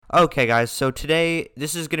Okay, guys. So today,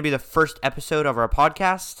 this is going to be the first episode of our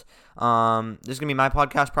podcast. This is going to be my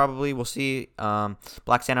podcast, probably. We'll see.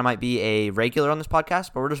 BlackSanta might be a regular on this podcast,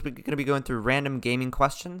 but we're just going to be going through random gaming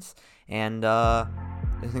questions, and I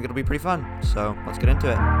think it'll be pretty fun. So let's get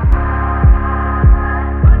into it.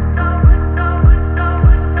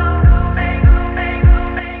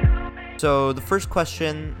 So the first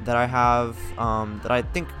question that I have that I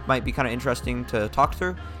think might be kind of interesting to talk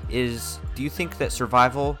through is, do you think that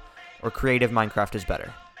survival or creative Minecraft is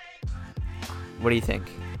better? What do you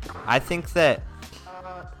think? I think that...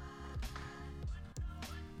 Okay.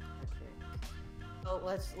 Well,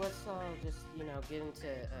 let's just get into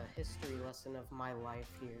a history lesson of my life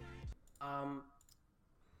here.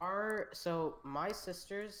 My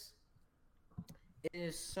sisters. It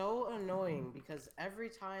is so annoying because every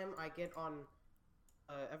time I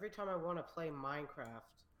want to play Minecraft,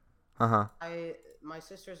 I'm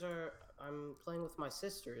playing with my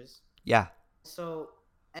sisters. Yeah. So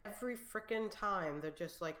every freaking time they're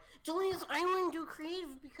just like, Julius, I want to do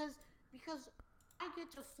creative because I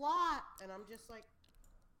get to fly, and I'm just like,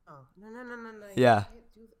 oh no. Yeah. You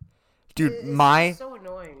can't do that. Dude, It's so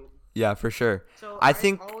annoying. Yeah, for sure. So I've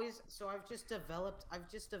just developed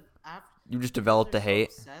a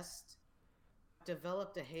hate.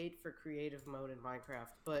 Developed a hate for creative mode in Minecraft,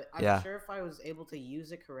 but Yeah. I'm sure if I was able to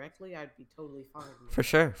use it correctly, I'd be totally fine. For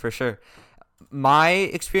sure. My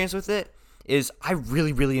experience with it is I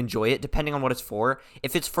really, really enjoy it, depending on what it's for.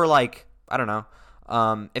 If it's for, like, I don't know,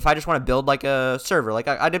 if I just want to build, like, a server. Like,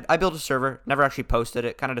 I built a server, never actually posted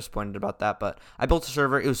it, kind of disappointed about that, but I built a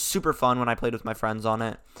server. It was super fun when I played with my friends on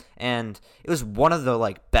it, and it was one of the,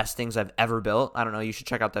 like, best things I've ever built. I don't know, you should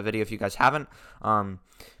check out that video if you guys haven't,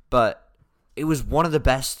 but it was one of the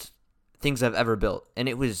best things I've ever built, and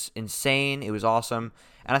it was insane. It was awesome,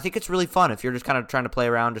 and I think it's really fun if you're just kind of trying to play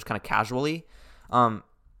around just kind of casually.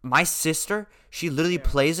 My sister, she literally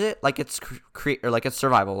plays it like it's like it's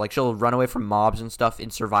survival. Like, she'll run away from mobs and stuff in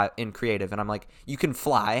creative, and I'm like, you can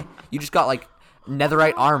fly. You just got like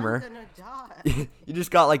netherite armor. I'm gonna die. You just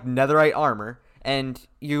got like netherite armor, and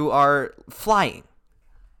you are flying.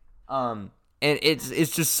 And it's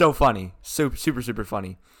just so funny, so super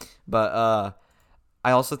funny. But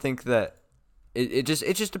I also think that it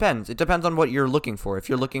just depends. It depends on what you're looking for. If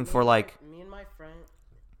you're looking for, like, Me and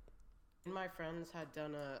my friends had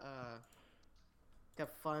done a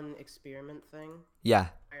fun experiment thing. Yeah.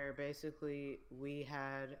 Where basically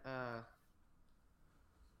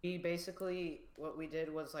what we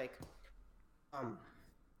did was like,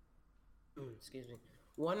 excuse me.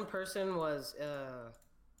 One person was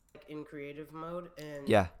like in creative mode, and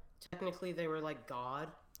Yeah. technically they were like God.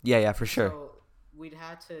 Yeah, for sure. So we'd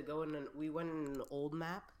had to go in, we went in an old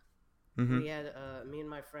map. Mm-hmm. We had me and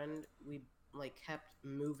my friend, we like kept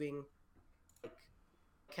moving, like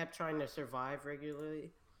kept trying to survive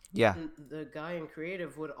regularly. Yeah. And the guy in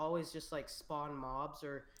creative would always just like spawn mobs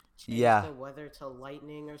or change the weather to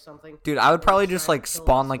lightning or something. Dude, I would Or probably try just to like kill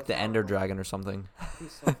spawn us like the without, Ender like- Dragon or something.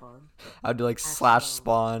 He's so fun. I'd do like That's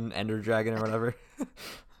 /spawn Ender Dragon or whatever.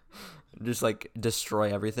 Just like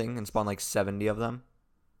destroy everything and spawn like 70 of them.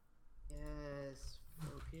 Yes,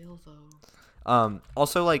 for real though.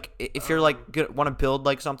 Also, like, if you're like want to build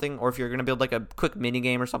like something, or if you're gonna build like a quick mini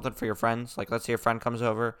game or something for your friends, like, let's say your friend comes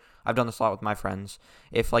over. I've done this a lot with my friends.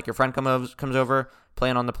 If like your friend comes over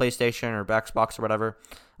playing on the PlayStation or Xbox or whatever,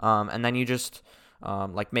 and then you just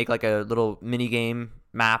like make like a little mini game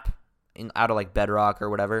map out of like bedrock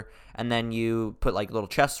or whatever, and then you put like little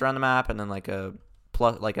chests around the map, and then like a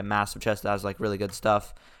massive chest that has like really good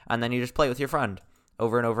stuff, and then you just play with your friend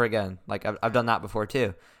over and over again. Like, I've done that before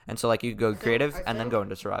too. And so, like, you go creative and then go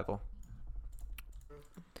into survival.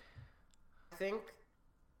 I think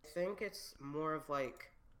it's more of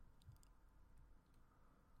like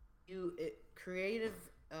creative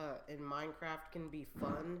in Minecraft can be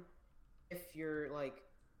fun if you're like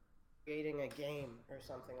creating a game or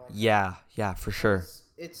something like that. Yeah, for sure.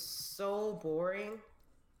 It's so boring.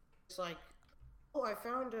 It's like, oh, I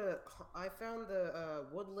found the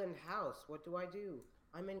woodland house. What do I do?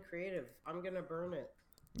 I'm in creative. I'm gonna burn it.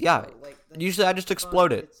 Yeah. So, like, Usually I just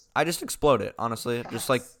explode it. Honestly. Just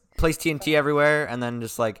like place TNT everywhere and then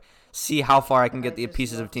just like see how far I can get the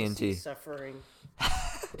pieces of TNT. Suffering.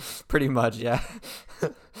 Pretty much, yeah.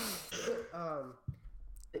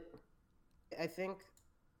 I think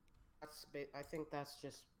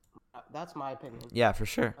that's my opinion. Yeah, for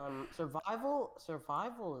sure.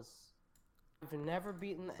 Survival is. I've never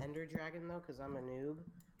beaten the Ender Dragon though, because I'm a noob.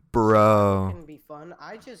 Bro. It can be fun.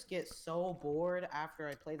 I just get so bored after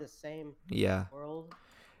I play the same world.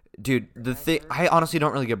 Dude, I honestly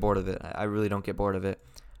don't really get bored of it. I really don't get bored of it.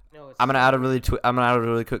 No, it's I'm gonna so add a weird. I'm gonna add a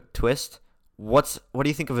really quick twist. What do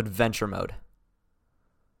you think of adventure mode?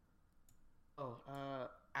 Oh,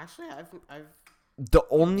 actually, I've The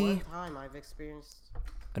only one only time I've experienced.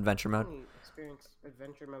 adventure mode. Only experienced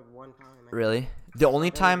adventure mode one time, I think. Really? The So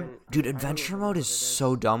only time, dude, I don't adventure even know mode is what it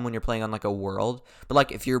so is. dumb when you're playing on like a world. But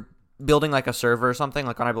like if you're building like a server or something,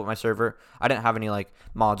 like when I built my server, I didn't have any like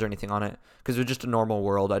mods or anything on it because it was just a normal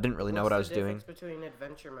world. I didn't really know What's what I the was doing. difference between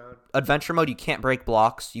adventure mode? Adventure mode, you can't break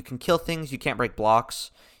blocks. You can kill things, you can't break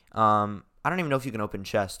blocks. I don't even know if you can open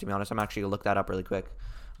chests, to be honest. I'm actually gonna look that up really quick.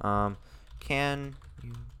 Can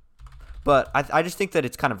you? But I just think that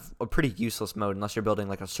it's kind of a pretty useless mode unless you're building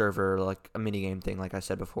like a server or like a mini game thing, like I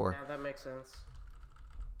said before. Yeah, that makes sense.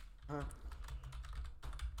 Huh.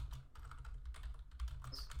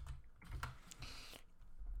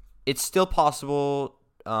 It's still possible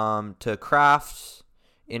to craft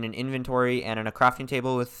in an inventory and in a crafting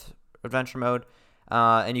table with adventure mode,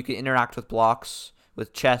 and you can interact with blocks,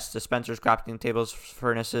 with chests, dispensers, crafting tables,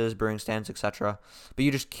 furnaces, brewing stands, etc. But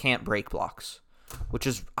you just can't break blocks, which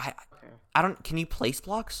is Okay. I don't. Can you place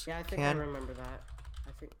blocks? Yeah, I think I remember that.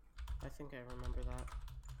 I think I remember that.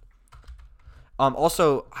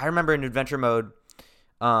 Also, I remember in adventure mode,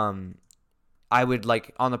 um, I would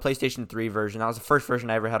like on the PlayStation 3 version. That was the first version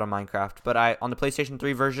I ever had on Minecraft. But I on the PlayStation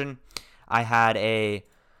 3 version, I had a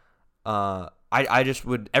I just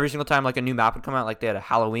would every single time like a new map would come out, like they had a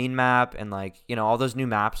Halloween map and like all those new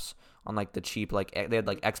maps on like the cheap like they had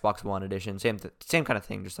like Xbox One edition, same kind of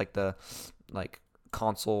thing, just like the like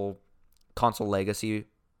console legacy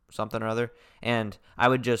something or other, and I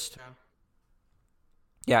would just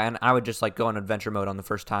and I would just like go on adventure mode on the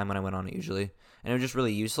first time when I went on it usually, and it was just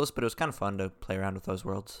really useless, but it was kind of fun to play around with those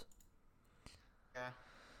worlds.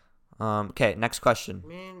 Yeah. Okay, next question. I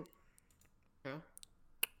mean, yeah.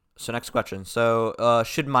 So next question. So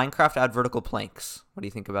should Minecraft add vertical planks? What do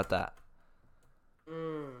you think about that?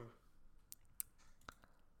 Mm.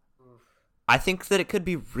 Oof. I think that it could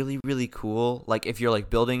be really, really cool. Like if you're like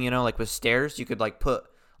building, like with stairs, you could like put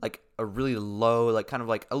like a really low, like kind of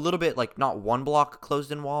like a little bit like not one block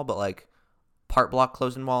closed in wall, but like part block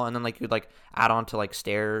closed in wall, and then like you'd like add on to like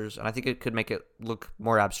stairs, and I think it could make it look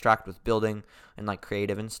more abstract with building and like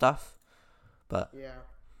creative and stuff. But Yeah.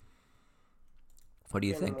 what do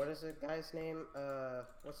you think? What is the guy's name?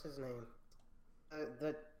 What's his name?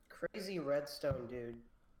 The crazy redstone dude.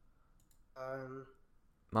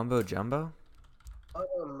 Mumbo Jumbo?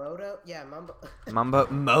 Moto? Yeah, Mumbo. Mumbo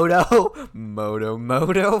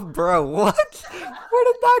Moto, bro, what? Where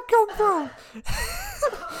did that come from?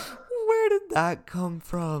 Where did that come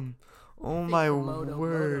from? Oh my Moto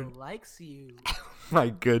word. likes you. My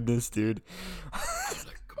goodness, dude.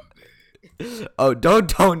 Oh, don't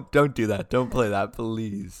do that. Don't play that,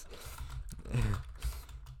 please.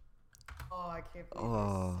 Oh, I can't believe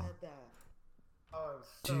I said that. Oh, I'm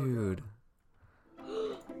so Dude.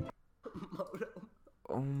 Moto.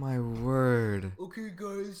 Oh my word. Okay,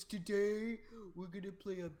 guys, today we're gonna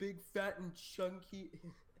play a big, fat, and chunky.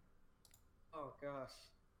 Oh gosh.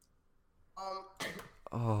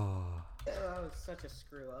 Oh. That was such a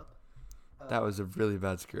screw up. That was a really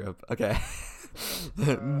bad screw up. Okay.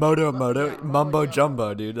 Moto, Mumbo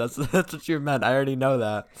Jumbo, dude. That's what you meant. I already know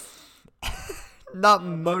that. Not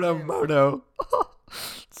Moto.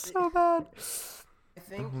 So bad. I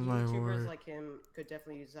think Oh my YouTubers word. like him could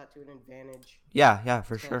definitely use that to an advantage. Yeah,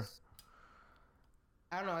 for sure. because-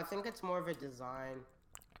 I don't know. I think it's more of a design.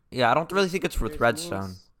 Yeah, I don't really think it's with There's Redstone.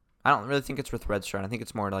 memes- I don't really think it's with Redstone. I think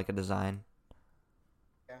it's more like a design.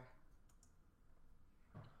 Yeah.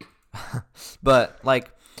 But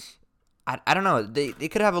like, I don't know. They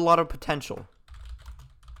could have a lot of potential.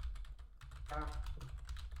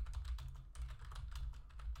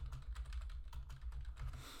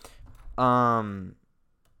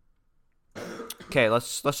 Okay,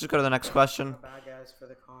 let's just go to the next question. Bad guys for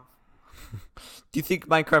the cough. Do you think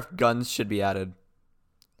Minecraft guns should be added?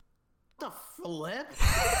 The flip?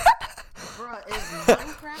 Bruh, is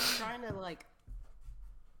Minecraft trying to like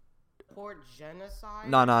support genocide?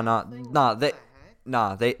 No. or something? No, What the heck?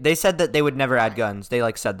 Nah, they said that they would never add guns. They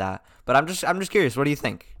like said that. But I'm just curious. What do you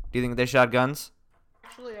think? Do you think they should add guns?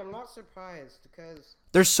 Actually, I'm not surprised because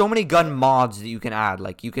There's so many gun mods that you can add.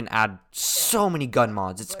 Like you can add so many gun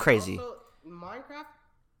mods. It's but crazy. Also, Minecraft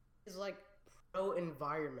is like pro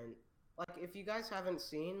environment. Like if you guys haven't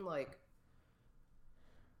seen, like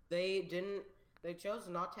they chose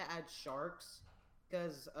not to add sharks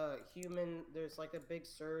because there's like a big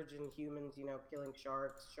surge in humans, killing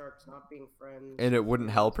sharks not being friends, And it wouldn't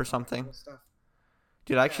help or all that kind something? of stuff.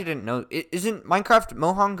 Dude, I actually didn't know. Isn't Minecraft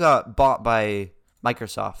Mohang got bought by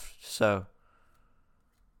Microsoft? So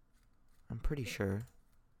I'm pretty sure.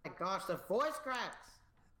 My gosh, the voice cracks.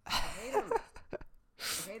 I hate him.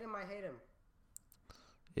 I hate him. I hate him.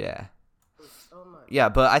 Yeah. So much. Yeah,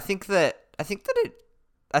 but I think that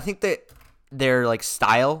their like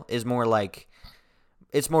style is more like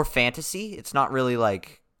it's more fantasy. It's not really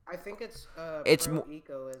like I think it's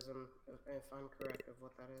ecoism, if I'm correct of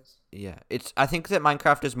what that is. yeah. I think that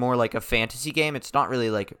Minecraft is more like a fantasy game. It's not really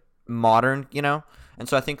like modern, you know? And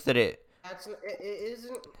so I think that it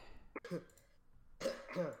isn't.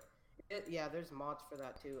 Yeah, there's mods for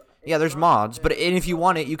that too. yeah, there's mods, but and if you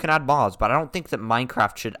want it, you can add mods. But I don't think that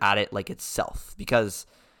Minecraft should add it like itself because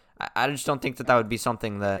I just don't think that that would be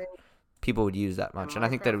something that people would use that much, and I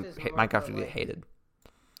think that Minecraft would get hated.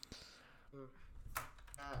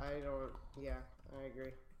 I don't. Yeah, I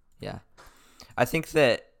agree. Yeah, I think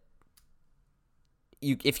that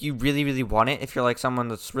if you really, really want it, if you're like someone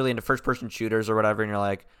that's really into first-person shooters or whatever, and you're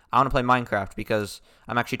like, I want to play Minecraft because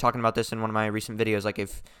I'm actually talking about this in one of my recent videos. Like,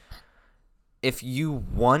 if you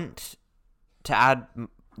want to add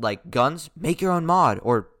like guns, make your own mod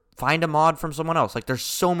or find a mod from someone else. Like, there's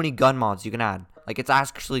so many gun mods you can add. Like, it's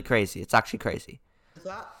actually crazy. It's actually crazy. Is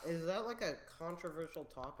that like a controversial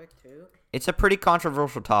topic too? It's a pretty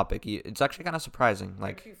controversial topic. It's actually kind of surprising.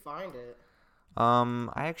 Like, where did you find it?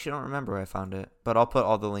 I actually don't remember where I found it, but I'll put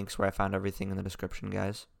all the links where I found everything in the description,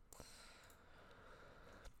 guys.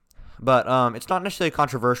 But it's not necessarily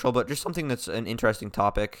controversial, but just something that's an interesting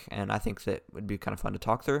topic, and I think that would be kind of fun to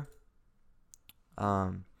talk through.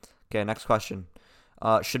 Okay, next question.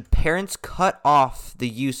 Should parents cut off the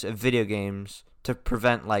use of video games to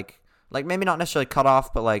prevent like maybe not necessarily cut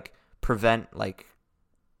off, but like prevent like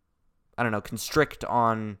I don't know, constrict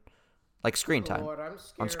on like screen time Lord,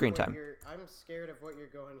 on screen time? I'm scared of what you're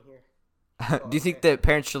going here. Do you think that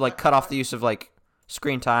parents should like cut off the use of like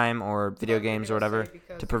screen time or video games or whatever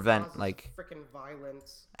to prevent like freaking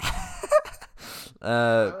violence?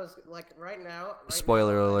 I was like right now.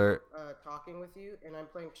 Spoiler alert. Talking with you, and I'm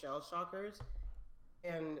playing Shell Shockers,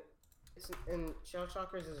 and Shell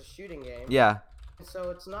Shockers is a shooting game. Yeah. And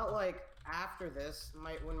so it's not like after this,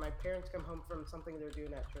 when my parents come home from something they're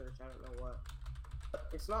doing at church, I don't know what.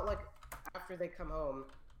 It's not like after they come home,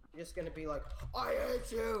 you're just gonna be like, I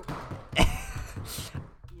hate you.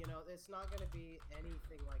 You know, it's not gonna be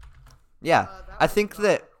anything like. Yeah, I think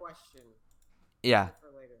that. Question. Yeah.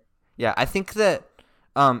 Yeah, I think that.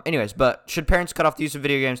 Anyways, but should parents cut off the use of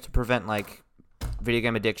video games to prevent like video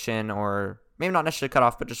game addiction, or maybe not necessarily cut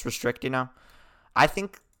off, but just restrict? You know, I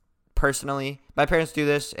think personally, my parents do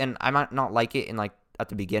this, and I might not like it in like at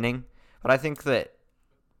the beginning, but I think that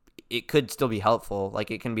it could still be helpful.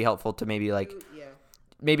 Like, it can be helpful to maybe like. Yeah.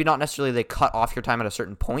 Maybe not necessarily they cut off your time at a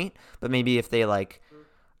certain point, but maybe if they like,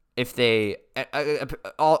 if they,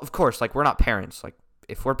 of course, like we're not parents. Like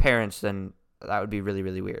if we're parents, then that would be really,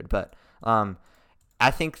 really weird. But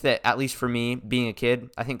I think that at least for me, being a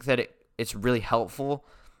kid, I think that it's really helpful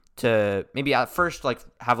to maybe at first like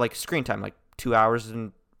have like screen time, like 2 hours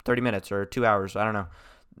and 30 minutes or 2 hours. I don't know.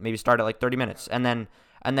 Maybe start at like 30 minutes and then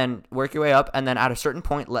work your way up. And then at a certain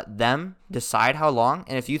point, let them decide how long.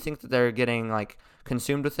 And if you think that they're getting like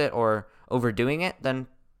consumed with it or overdoing it, then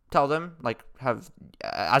tell them, like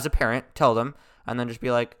as a parent, tell them, and then just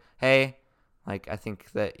be like, hey, like I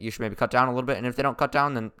think that you should maybe cut down a little bit, and if they don't cut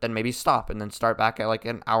down, then maybe stop and then start back at like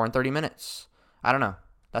an hour and 30 minutes. I don't know.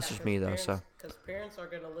 That's just me though. So because parents are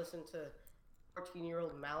gonna listen to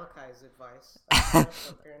 14-year-old Malachi's advice. That's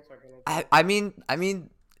what parents are gonna do. I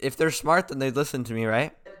mean, if they're smart, then they'd listen to me,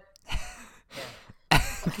 right?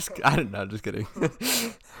 I don't know. Just kidding.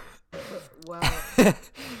 Well, I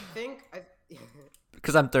think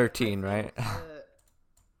because I'm 13, right?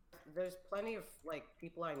 There's plenty of like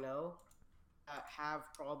people I know that have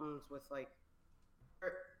problems with like,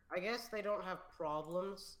 I guess they don't have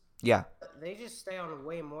problems. Yeah. They just stay on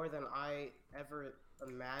way more than I ever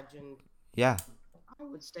imagined. Yeah. I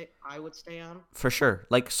would stay on. For sure.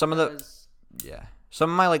 Like some of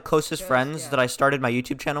my like closest friends that I started my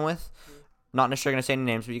YouTube channel with. Not necessarily gonna say any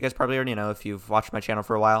names, but you guys probably already know if you've watched my channel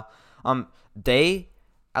for a while. They,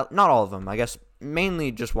 not all of them, I guess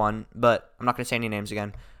mainly just one, but I'm not gonna say any names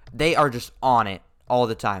again. They are just on it all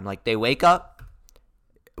the time. Like they wake up,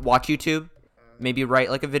 watch YouTube, maybe write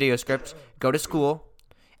like a video script, go to school.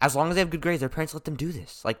 As long as they have good grades, their parents let them do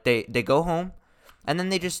this. Like they go home, and then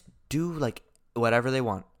they just do like whatever they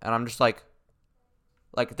want, and I'm just like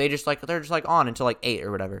they're just like on until like 8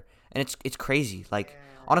 or whatever, and it's crazy. Like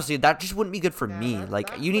honestly, that just wouldn't be good for me.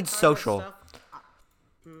 Like you need social.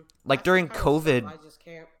 Like during COVID, I just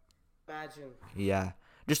can't imagine. Yeah,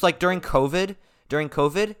 just like during COVID,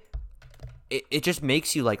 it just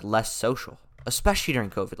makes you like less social. especially during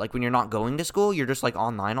COVID. Like when you're not going to school, you're just like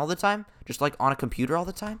online all the time, just like on a computer all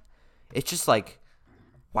the time. It's just like,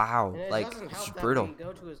 wow, And it like doesn't it's help just that brutal. we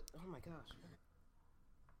go to his. Oh my gosh.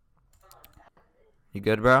 You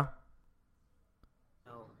good, bro?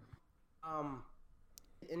 No.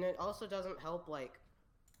 And it also doesn't help. Like,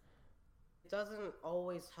 it doesn't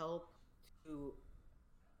always help to.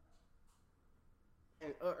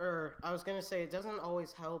 And or I was gonna say it doesn't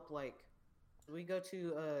always help. Like, we go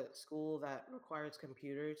to a school that requires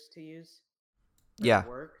computers to use Yeah, at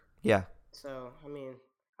work. yeah. So I mean,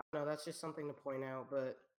 I don't know. That's just something to point out.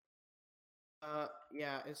 But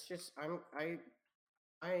yeah, it's just I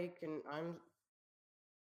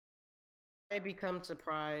become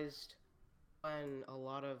surprised when a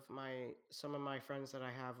lot of some of my friends that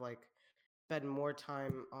I have like spend more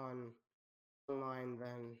time online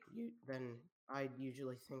than I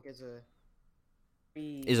usually think is a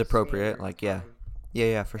Is pretty appropriate. standard Like, yeah, time.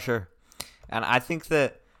 yeah, for Yeah. sure. And I think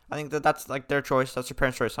that that's like their choice. That's their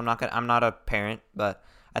parents' choice. I'm not a parent, but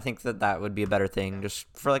I think that that would be a better thing, just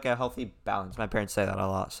for like a healthy balance. My parents say that a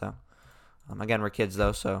lot. So, again, we're kids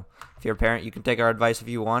though. So if you're a parent, you can take our advice if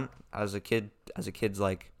you want. As a kid's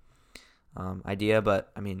like idea, but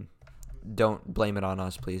I mean, don't blame it on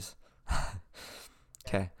us, please.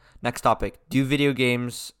 Okay. Next topic. Do video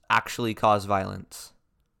games actually cause violence?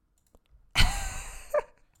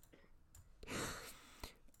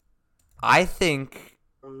 I think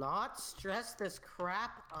Will not stress this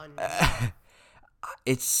crap on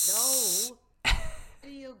it's no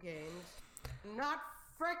video games. Not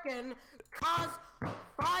frickin' cause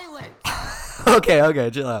violence. okay,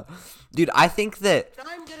 chill out. Dude, I think that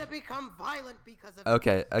I'm gonna become violent because of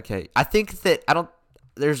okay. I think that I don't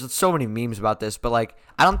there's so many memes about this, but like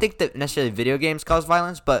I don't think that necessarily video games cause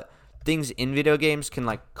violence, but things in video games can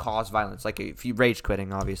like cause violence. Like if you rage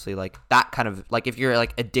quitting, obviously, like that kind of like if you're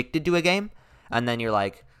like addicted to a game and then you're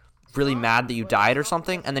like really mad that you died or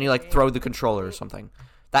something and then you like throw the controller or something.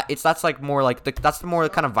 That's like more like that's the more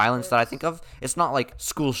kind of violence that I think of. It's not like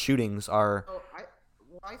school shootings are. Oh,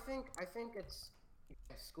 I think it's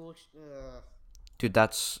school. Dude,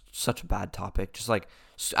 that's such a bad topic. Just like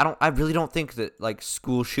I really don't think that like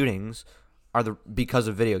school shootings are the because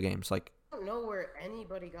of video games. Like I don't know where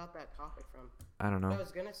anybody got that topic from. I don't What know. I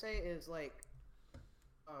was gonna say is like,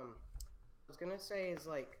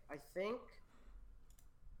 I think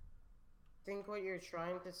what you're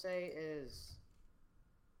trying to say is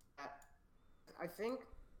that I think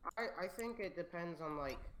I think it depends on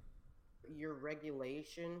like your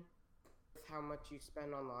regulation with how much you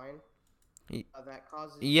spend online. That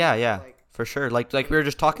causes you to, Yeah, like for sure. Like we behave were a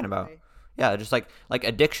just talking certain about. way. Yeah, just like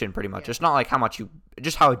addiction, pretty much. Yeah. It's not like how much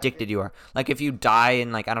just how addicted think- you are. Like if you die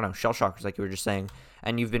in like I don't know shell shockers, like you were just saying,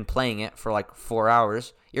 and you've been playing it for like 4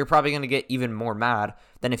 hours, you're probably gonna get even more mad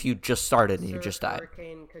than if you just started and you Sir just died.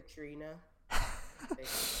 Hurricane Katrina.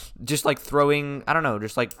 Just like throwing, I don't know,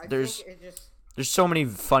 just like I there's think it just so many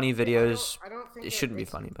funny videos. I don't think It shouldn't be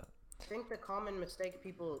it's funny, but I think the common mistake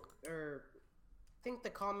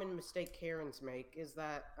Karens make is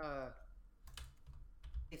that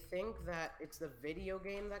they think that it's the video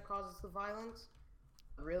game that causes the violence.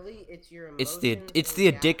 Really, it's your emotions. it's and the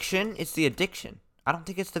addiction. reactions. It's the addiction. I don't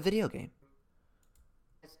think it's the video game.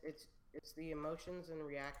 It's the emotions and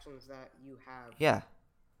reactions that you have. Yeah.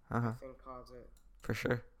 I think cause it. For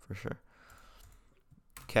sure.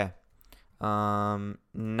 Okay.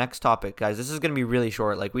 Next topic, guys. This is gonna be really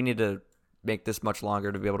short. Like we need to make this much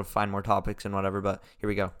longer to be able to find more topics and whatever. But here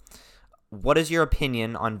we go. What is your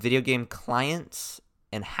opinion on video game clients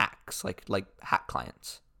and hacks? Like hack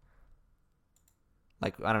clients.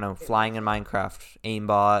 Like I don't know, flying in Minecraft,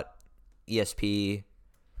 aimbot, ESP.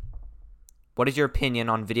 What is your opinion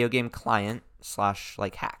on video game client /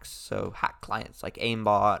 like hacks? So hack clients like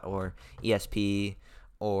aimbot or ESP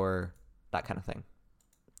or that kind of thing.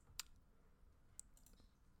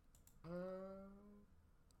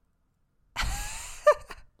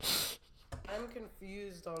 I'm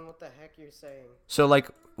confused on what the heck you're saying. So like,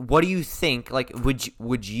 what do you think? Like,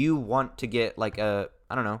 would you want to get like a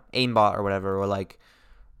I don't know aimbot or whatever, or like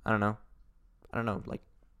I don't know, like,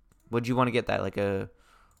 would you want to get that like a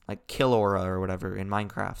like kill aura or whatever in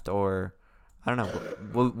Minecraft, or I don't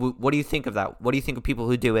know. What do you think of that? What do you think of people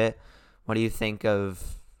who do it? What do you think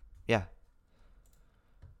of yeah?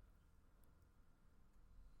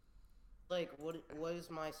 Like, what is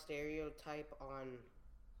my stereotype on?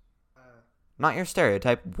 Not your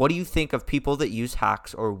stereotype. What do you think of people that use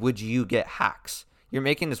hacks, or would you get hacks? You're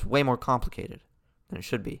making this way more complicated than it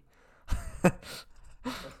should be.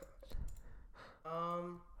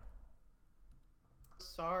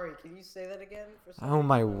 Sorry, can you say that again? For some Oh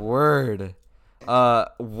my reason? word.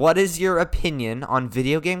 What is your opinion on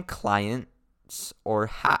video game clients or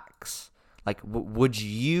hacks? Like, would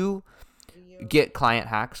you get client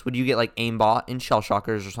hacks? Would you get like aimbot and shell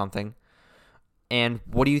shockers or something? And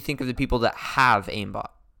what do you think of the people that have aimbot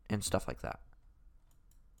and stuff like that?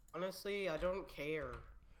 Honestly, I don't care.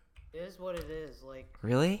 It is what it is. Like,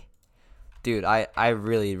 Really? Dude, I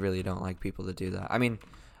really, really don't like people that do that. I mean,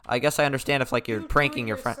 I guess I understand if like you're you pranking do it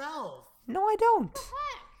your friend. yourself. No, I don't. What the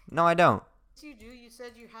heck? No, I don't. Yes, you do. You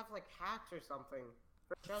said you have like hacks or something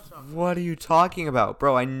for shell shockers. What are you talking about,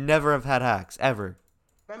 bro? I never have had hacks ever.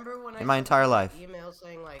 Remember when I In my sent entire you that life. email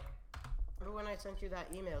saying like, remember when I sent you that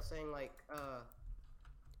email saying like,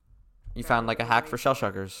 You found found like a a hack way for shell to-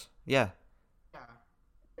 shockers. Yeah.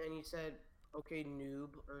 yeah, and you said, okay, noob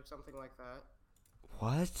or something like that.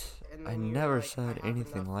 What? And I then you were never like, said I have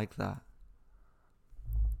anything enough- like that.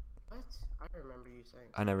 What? I remember you saying.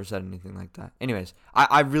 I never said anything like that. Anyways,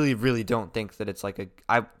 I really, really don't think that it's like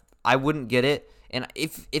I wouldn't get it, and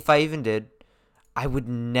if I even did, I would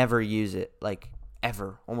never use it, like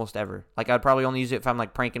ever, almost ever. Like I'd probably only use it if I'm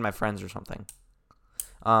like pranking my friends or something.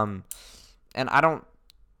 And I'm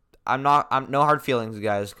no hard feelings,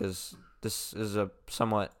 guys, because this is a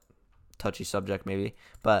somewhat touchy subject maybe,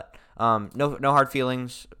 but no hard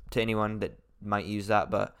feelings to anyone that might use that,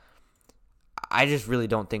 but I just really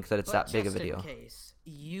don't think that it's But that big of a just in deal. case,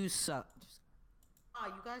 you suck.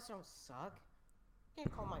 You guys don't suck. You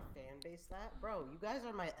can't call my fan base that, bro. You guys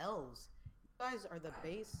are my elves. You guys are the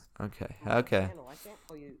base. Okay. of my Okay. channel. I can't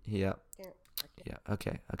call you. Yep. I can't. Yeah.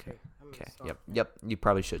 Okay. Okay. I'm gonna Okay. stop. Yep. You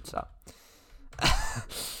probably should stop.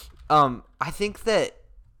 I think that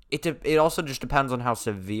it also just depends on how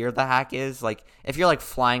severe the hack is. Like if you're like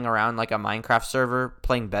flying around like a Minecraft server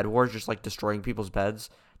playing Bed Wars, just like destroying people's beds,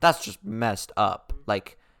 that's just messed up.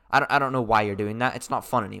 Like I don't know why you're doing that. It's not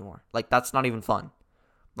fun anymore. Like that's not even fun.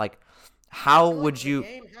 Like how I feel like would the you?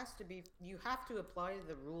 game has to be. You have to apply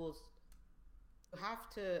the rules. You have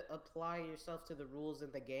to apply yourself to the rules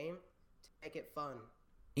in the game to make it fun.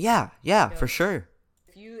 Yeah. For sure.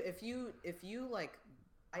 If you like,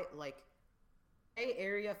 hey,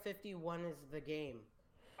 Area 51 is the game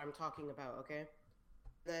I'm talking about, okay?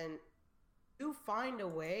 Then you find a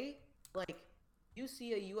way, like you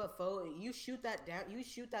see a UFO, you shoot that down, you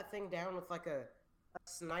shoot that thing down with like a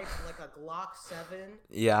sniper, like a Glock 7.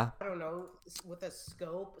 Yeah. I don't know, with a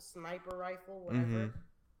scope, sniper rifle, whatever. Mm-hmm.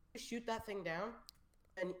 You shoot that thing down,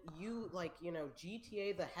 and you like,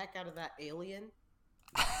 GTA the heck out of that alien.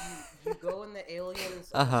 You go in the alien's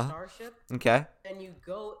starship, Okay. and you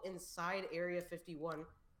go inside Area 51.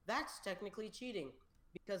 That's technically cheating,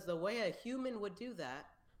 because the way a human would do that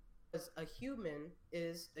is a human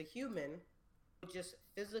would just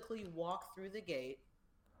physically walk through the gate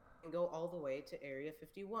and go all the way to Area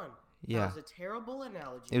 51. Yeah. That was a terrible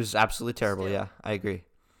analogy. It was absolutely terrible. Still. Yeah, I agree.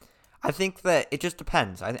 I think that it just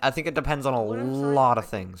depends. I think it depends on a What I'm trying- lot of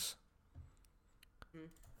things.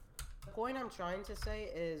 The point I'm trying to say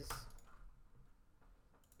is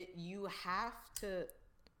you have to,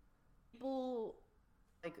 people,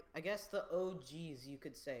 like, I guess the OGs, you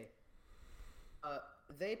could say,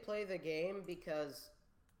 they play the game because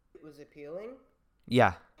it was appealing,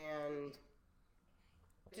 Yeah. and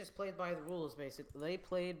just played by the rules, basically. They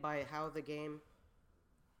played by how the game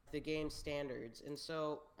standards, and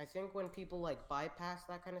so I think when people like bypass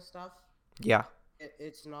that kind of stuff, Yeah.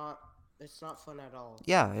 it's not fun at all.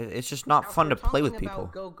 Yeah. It's just not Now, if fun we're to play with talking people.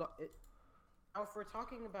 about now, if we're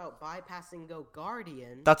talking about bypassing Go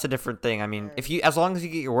Guardian, That's a different thing. I mean, as long as you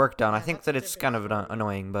get your work done, I Yeah, think that's that a it's kind of different story.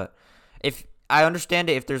 annoying. But if I understand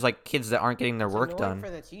it, if there's like kids that aren't getting their it's work annoying done, for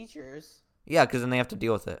the teachers. yeah, because then they have to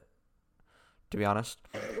deal with it. To be honest,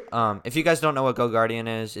 if you guys don't know what Go Guardian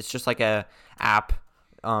is, it's just like a app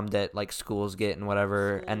that like schools get and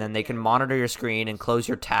whatever, and then they can monitor your screen and close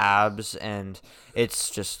your tabs, and it's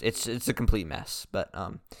just it's a complete mess. But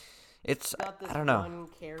it's Got this I don't know. one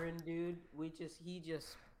Karen dude. He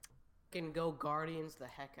just can Go Guardians the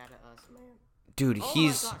heck out of us, man. Dude, Oh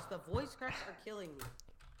he's my gosh, the voice cracks are killing me.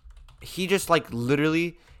 he just like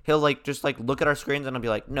literally he'll like just like look at our screens and he'll be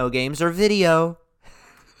like, no games or video.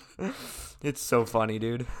 It's so funny,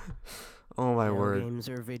 dude. Oh my word. Games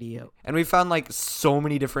or video. And we found like so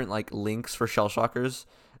many different like links for shell shockers,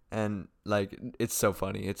 and like it's so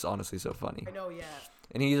funny. It's honestly so funny. I know, yeah.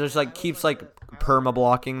 And he just like keeps like perma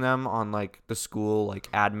blocking them on like the school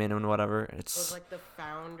like admin and whatever. It was It's like the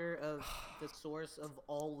founder of the source of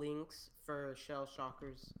all links for shell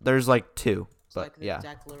shockers. there's like two, It's but like the yeah.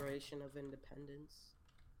 Declaration of Independence.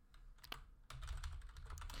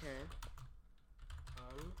 Okay.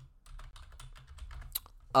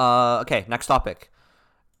 Okay, next topic.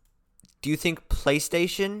 Do you think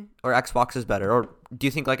PlayStation or Xbox is better, or do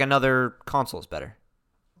you think like another console is better?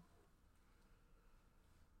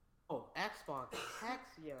 Oh, Xbox. Heck,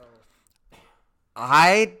 yo.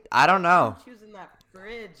 I don't know. I'm choosing that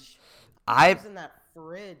fridge. I Choosing that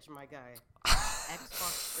fridge, my guy.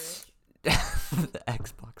 Xbox fridge. the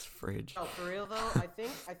Xbox fridge. Oh, for real though, I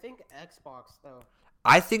think Xbox though.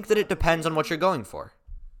 I think that it depends on what you're going for.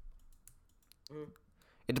 Mm.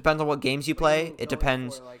 It depends on what games you What do you play. mean It going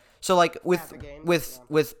depends. for, like, So like with the games? with Yeah.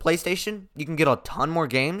 with PlayStation, you can get a ton more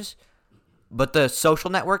games, but the social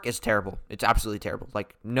network is terrible. It's absolutely terrible.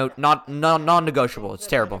 Like non-negotiable. I think It's the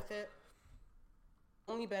terrible.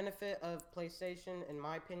 Only benefit of PlayStation, in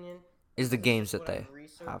my opinion, Is the this games just that what they I've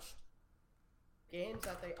researched. have. Games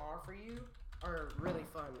that they offer you are really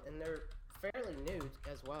fun, and they're fairly new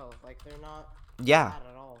as well. Like they're not Yeah. bad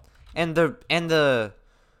at all.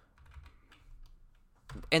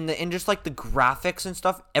 And just like the graphics and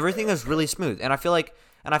stuff, everything is really smooth. And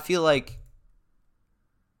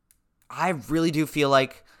I really do feel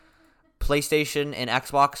like PlayStation and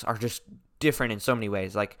Xbox are just different in so many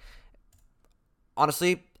ways. Like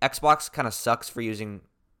honestly, Xbox kind of sucks for using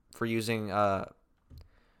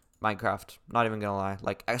Minecraft. Not even gonna lie.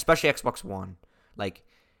 Like especially Xbox One. Like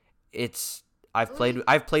I've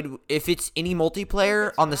played if it's any multiplayer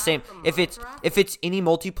it's on the bad same from if it's any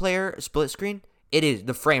multiplayer split screen, it is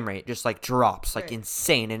the frame rate just like drops like Right.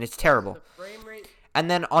 insane and it's terrible. The frame rate And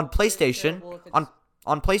then on PlayStation, terrible if it's-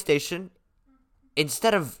 on PlayStation,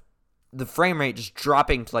 instead of the frame rate just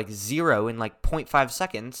dropping to like 0 in like 0.5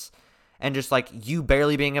 seconds and just like you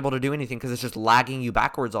barely being able to do anything because it's just lagging you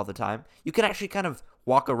backwards all the time, you can actually kind of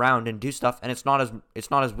walk around and do stuff and it's not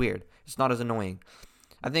as weird. It's not as annoying.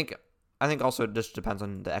 I think also it just depends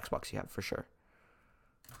on the Xbox you have for sure.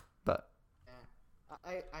 But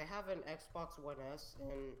I have an Xbox One S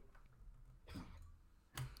and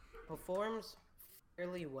performs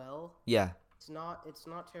fairly well. yeah. It's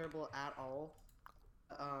not terrible at all.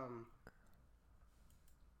 I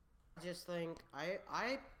just think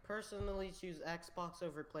I personally choose Xbox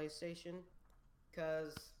over PlayStation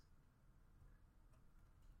because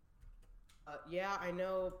yeah, I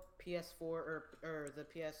know PS4 or the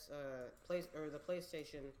the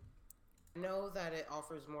PlayStation. I know that it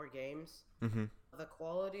offers more games. Mhm. The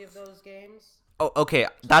quality of those games. Oh, okay.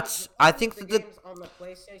 That's I think the that games on the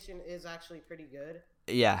PlayStation is actually pretty good.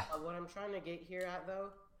 yeah. What I'm trying to get here at though,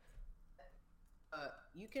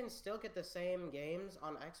 you can still get the same games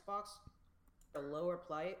on Xbox at a lower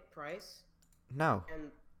price, No.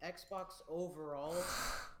 and Xbox overall,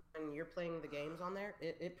 when you're playing the games on there,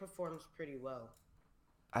 it performs pretty well.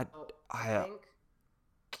 I So I think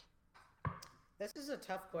this is a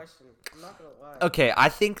tough question. I'm not gonna lie. okay, I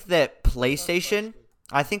think that Tough PlayStation question.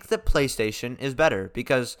 I think that PlayStation is better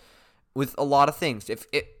because with a lot of things, if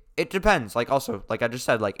it depends. Like also, like I just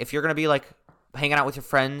said, like if you're gonna be like hanging out with your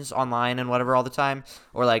friends online and whatever all the time,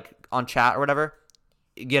 or like on chat or whatever,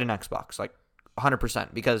 get an Xbox, like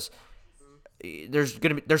 100%, because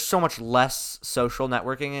there's so much less social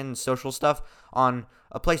networking and social stuff on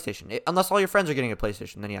a PlayStation. Unless all your friends are getting a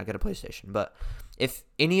PlayStation, then yeah, get a PlayStation. But if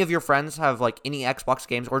any of your friends have like any Xbox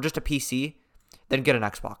games or just a PC, then get an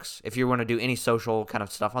Xbox if you want to do any social kind of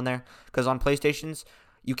stuff on there. Because on PlayStations,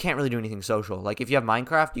 you can't really do anything social. Like if you have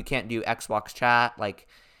Minecraft, you can't do Xbox chat. Like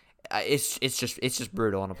it's just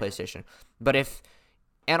brutal on a PlayStation. But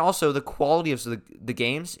and also the quality of the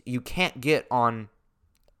games you can't get on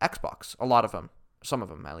Xbox. A lot of them, some of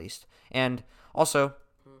them at least. And also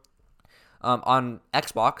on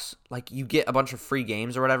Xbox, like you get a bunch of free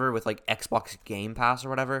games or whatever with like Xbox Game Pass or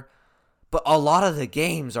whatever. But a lot of the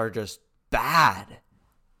games are just bad.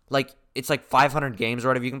 Like it's like 500 games or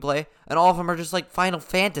whatever you can play, and all of them are just like Final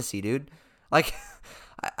Fantasy, dude. Like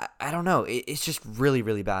I don't know. It's just really,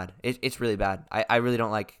 really bad. It's really bad. I really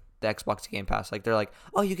don't like the Xbox Game Pass. Like they're like,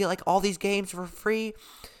 oh, you get like all these games for free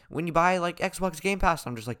when you buy like Xbox Game Pass.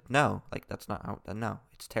 I'm just like, no, like that's not how. No,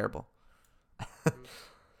 it's terrible.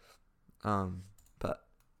 But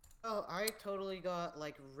Oh, I totally got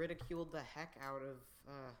like ridiculed the heck out of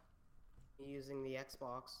using the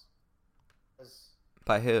Xbox. 'Cause,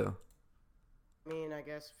 by who? I mean, I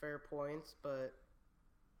guess fair points, but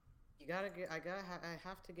you gotta get. I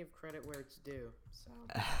have to give credit where it's due. So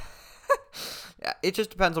Yeah, it just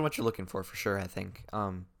depends on what you're looking for sure. I think.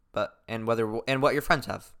 But and what your friends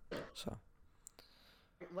have. So.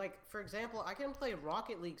 like for example, I can play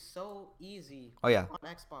Rocket League so easy. Oh yeah. On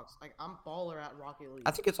Xbox, like I'm baller at Rocket League.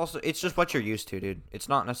 I think it's just what you're used to, dude. It's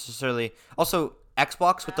not necessarily. Also,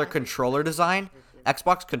 Xbox with their controller design.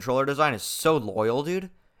 Xbox controller design is so loyal, dude.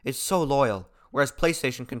 It's so loyal. Whereas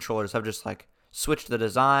PlayStation controllers have just like switch the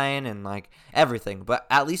design and like everything. But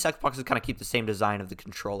at least Xboxes kind of keep the same design of the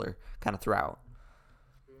controller kind of throughout.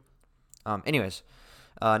 Anyways,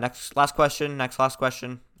 last question.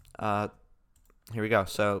 Here we go.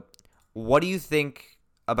 So, what do you think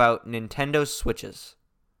about Nintendo Switches?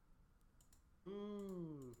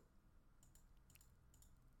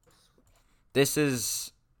 This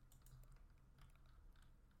is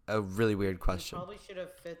a really weird question. You probably should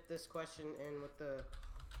have fit this question in with the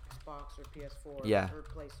Xbox or PS4 or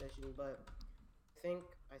PlayStation, but I think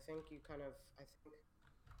you kind of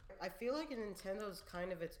I feel like Nintendo's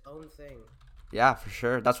kind of its own thing. Yeah, for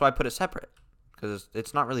sure. That's why I put it separate, because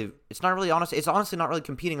it's not really honest. It's honestly not really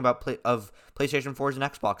competing about PlayStation 4s and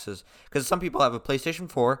Xboxes, because some people have a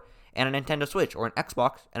PlayStation 4 and a Nintendo Switch, or an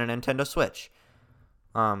Xbox and a Nintendo Switch.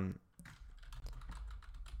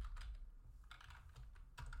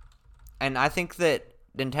 And I think that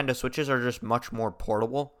Nintendo Switches are just much more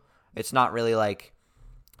portable. It's not really like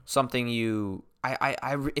something you.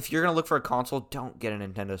 If you're gonna look for a console, don't get a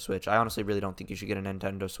Nintendo Switch. I honestly really don't think you should get a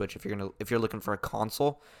Nintendo Switch if you're looking for a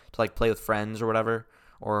console to like play with friends or whatever,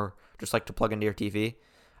 or just like to plug into your TV.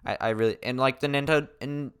 I really, and like the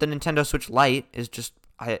Nintendo Switch Lite is just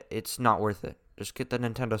it's not worth it. Just get the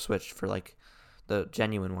Nintendo Switch for like the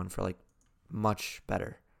genuine one for like much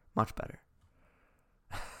better.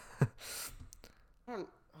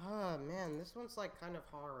 Oh man, this one's like kind of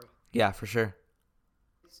hard. Yeah, for sure.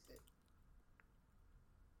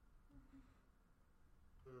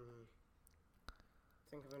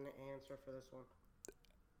 Think of an answer for this one.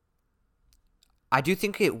 I do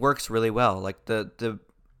think it works really well. Like the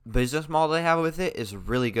business model they have with it is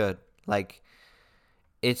really good. Like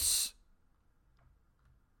it's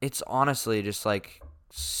honestly just like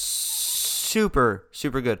super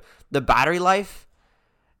good. The battery life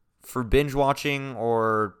for binge watching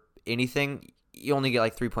or anything, you only get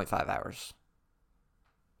like 3.5 hours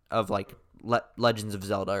of like Legends of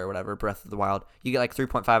Zelda or whatever, Breath of the Wild. You get like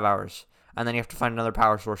 3.5 hours, and then you have to find another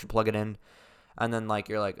power source to plug it in, and then like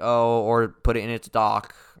you're like, oh, or put it in its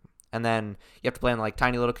dock, and then you have to play on like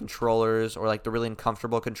tiny little controllers or like the really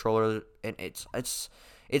uncomfortable controller, and it's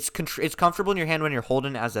comfortable in your hand when you're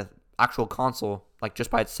holding it as an actual console, like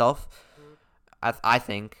just by itself. I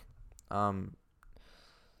think, and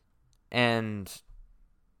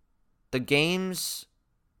the games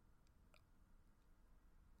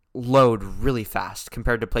load really fast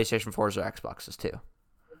compared to PlayStation 4s or Xboxes too.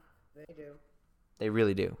 They do. They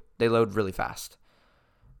really do. They load really fast.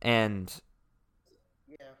 And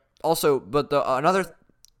yeah. Also, but the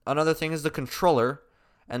another thing is the controller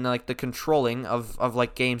and like the controlling of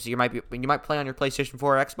like games that you might play on your PlayStation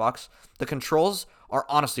 4 or Xbox. The controls are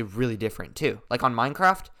honestly really different too. Like on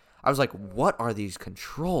Minecraft, I was like, what are these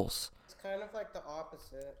controls? It's kind of like the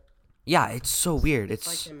opposite. Yeah, it's so weird. It's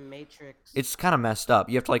like a Matrix. It's kind of messed up.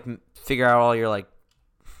 You have to like figure out all your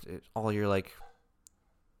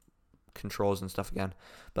controls and stuff again.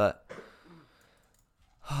 But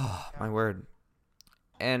my word.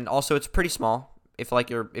 And also it's pretty small. If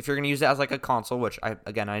you're going to use it as like a console, which I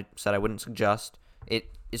said I wouldn't suggest,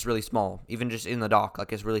 it is really small. Even just in the dock,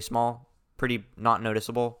 like it's really small, pretty not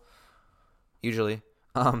noticeable usually.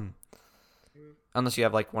 Unless you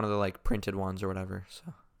have like one of the like printed ones or whatever,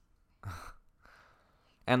 so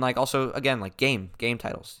and like also again like game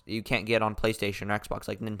titles you can't get on PlayStation or Xbox,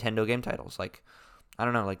 like Nintendo game titles, like I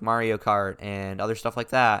don't know, like Mario Kart and other stuff like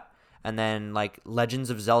that, and then like Legends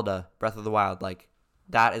of Zelda Breath of the Wild, like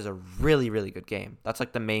that is a really good game. That's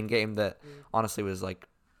like the main game that honestly was like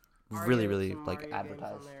really like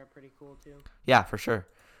advertised. Games on there are pretty cool too. Yeah, for sure,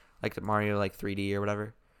 like the Mario like 3D or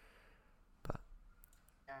whatever. But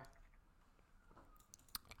yeah.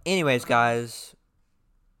 Anyways, guys,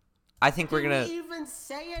 I think we're gonna. Didn't even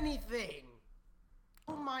say anything.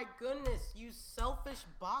 Oh my goodness, you selfish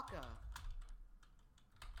baka.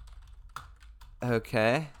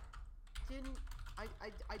 Okay.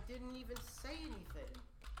 I didn't even say anything.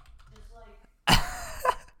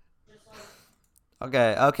 Just like.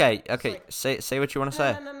 Okay. Like, say what you want to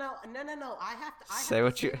say. No. I have to. Say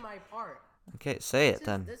what you. My part. Okay, say it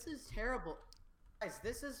then. This is terrible. Guys,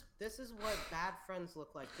 this is what bad friends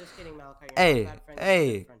look like. Just kidding, Malachi.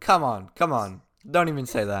 Hey, come on. Don't even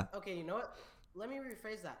say that. Okay, you know what? Let me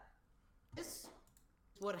rephrase that. This is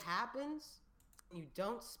what happens when you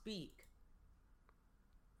don't speak.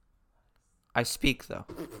 I speak though.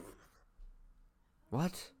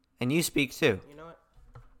 What? And you speak too. You know what?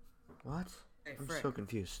 What? Hey, I'm Frick. so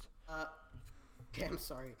confused. Okay, I'm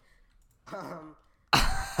sorry. I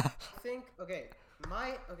think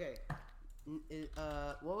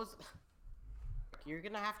what was? You're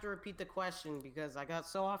gonna have to repeat the question because I got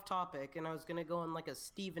so off topic and I was gonna go on like a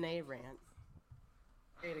Stephen A rant.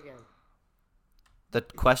 Say it again. The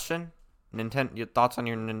question, your thoughts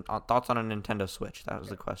on thoughts on a Nintendo Switch. That was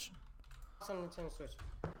the question. On Nintendo Switch.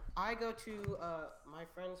 I go to my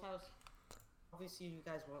friend's house. Obviously, you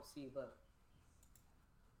guys won't see, but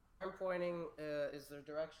I'm pointing is the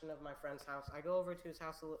direction of my friend's house. I go over to his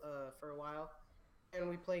house for a while, and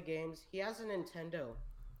we play games. He has a Nintendo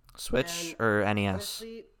Switch or NES?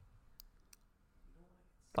 Honestly,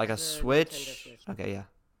 like a Switch? Okay, yeah.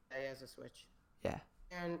 Yeah, he has a Switch. Yeah.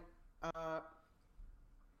 And I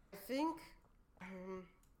think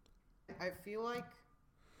I feel like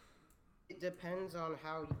it depends on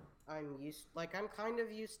how I'm used. Like I'm kind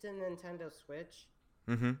of used to Nintendo Switch.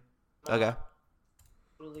 Mm-hmm. Okay.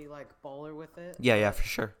 Really like baller with it. Yeah, for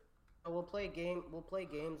sure. We'll play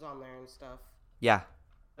games on there and stuff. Yeah.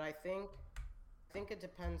 But I think it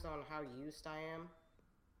depends on how used I am.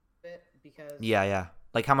 Because yeah,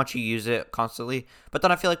 like how much you use it constantly. But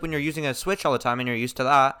then I feel like when you're using a Switch all the time and you're used to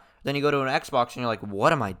that, then you go to an Xbox and you're like,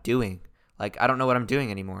 what am I doing? Like I don't know what I'm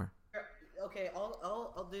doing anymore. Okay,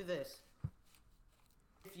 I'll do this.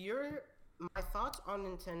 My thoughts on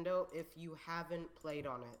Nintendo, if you haven't played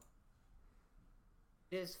on it,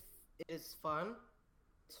 it is fun.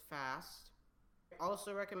 It's fast. I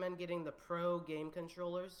also recommend getting the Pro game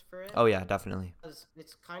controllers for it. Oh yeah, definitely. Because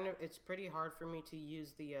it's pretty hard for me to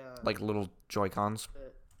use the like little Joy-Cons.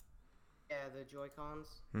 The Joy-Cons.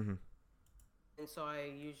 Mm-hmm. And so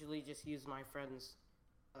I usually just use my friend's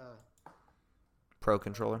Pro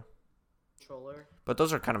controller. But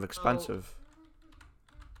those are kind of expensive.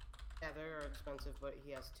 Yeah, they're expensive, but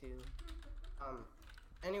he has two.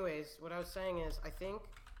 Anyways, what I was saying is, I think,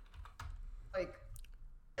 like,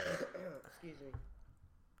 excuse me.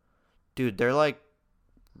 Dude, they're like.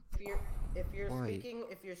 If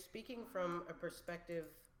you're speaking from a perspective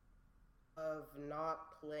of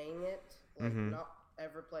not playing it, like not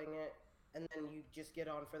ever playing it, and then you just get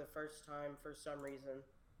on for the first time for some reason,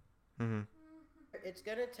 it's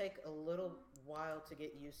gonna take a little while to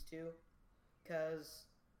get used to, because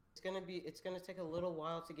it's gonna take a little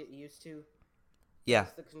while to get used to. Yeah.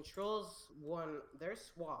 The controls, they're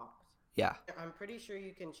swapped. Yeah. I'm pretty sure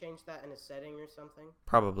you can change that in a setting or something.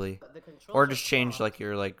 Probably. The controls or just change swapped. like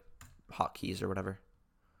your hotkeys or whatever.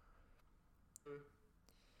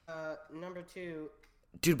 Number 2.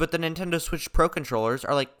 Dude, but the Nintendo Switch Pro controllers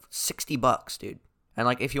are like $60, dude. And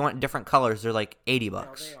like if you want different colors, they're like $80. No,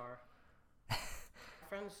 they are. My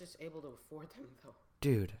friend's just able to afford them though.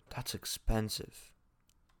 Dude, that's expensive.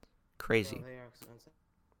 Crazy. No, they are expensive.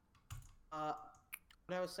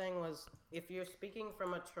 What I was saying was, if you're speaking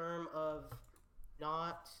from a term of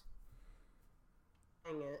not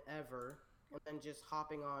playing it ever and then just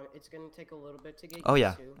hopping on, it's gonna take a little bit to get used to. Oh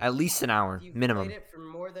yeah, at least an hour If you've minimum. Played it for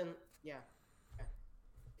more than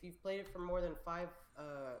If you've played it for more than 5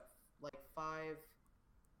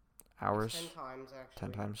 hours. 10 times actually.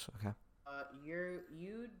 10 times, okay.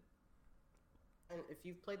 And if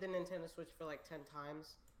you've played the Nintendo Switch for like 10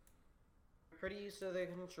 times, you're pretty used to the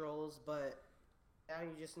controls, but now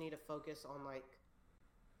you just need to focus on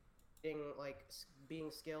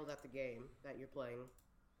being skilled at the game that you're playing.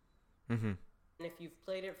 Mm-hmm. And if you've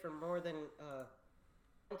played it for more than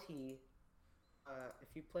 20,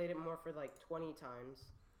 if you played it more for like 20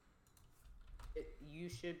 times, you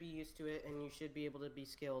should be used to it and you should be able to be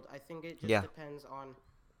skilled. I think it just depends on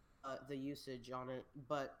the usage on it,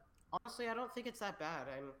 but honestly, I don't think it's that bad.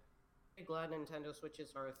 I'm pretty glad Nintendo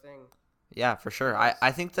Switches are a thing. Yeah, for sure.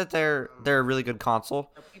 I think that they're a really good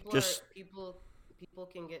console. People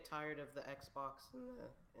can get tired of the Xbox and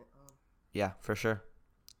yeah, for sure.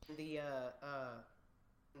 The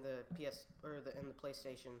PS and the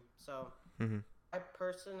PlayStation. So I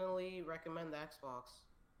personally recommend the Xbox.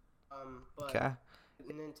 But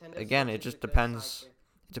Nintendo again, Switch it just is a good depends.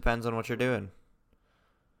 sidekick. It depends on what you're doing.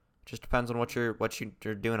 It just depends on what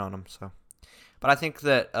you're doing on them. So, but I think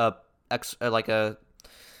that a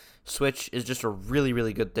Switch is just a really,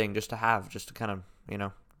 really good thing just to have, just to kind of,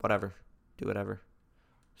 do whatever.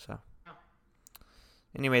 So,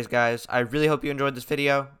 anyways, guys, I really hope you enjoyed this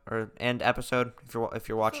video and episode. If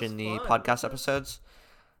you're watching the podcast episodes,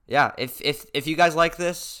 yeah. If you guys like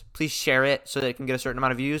this, please share it so that it can get a certain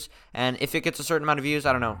amount of views. And if it gets a certain amount of views,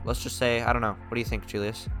 I don't know. Let's just say, I don't know. What do you think,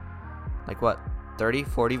 Julius? Like what? 30,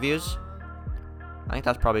 40 views? I think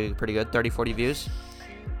that's probably pretty good. 30, 40 views.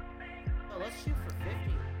 Let's shoot for 50.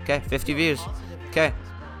 Okay, 50 views. Okay,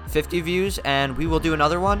 50 views, and we will do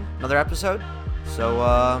another episode.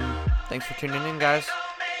 So, thanks for tuning in, guys.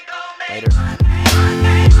 Later.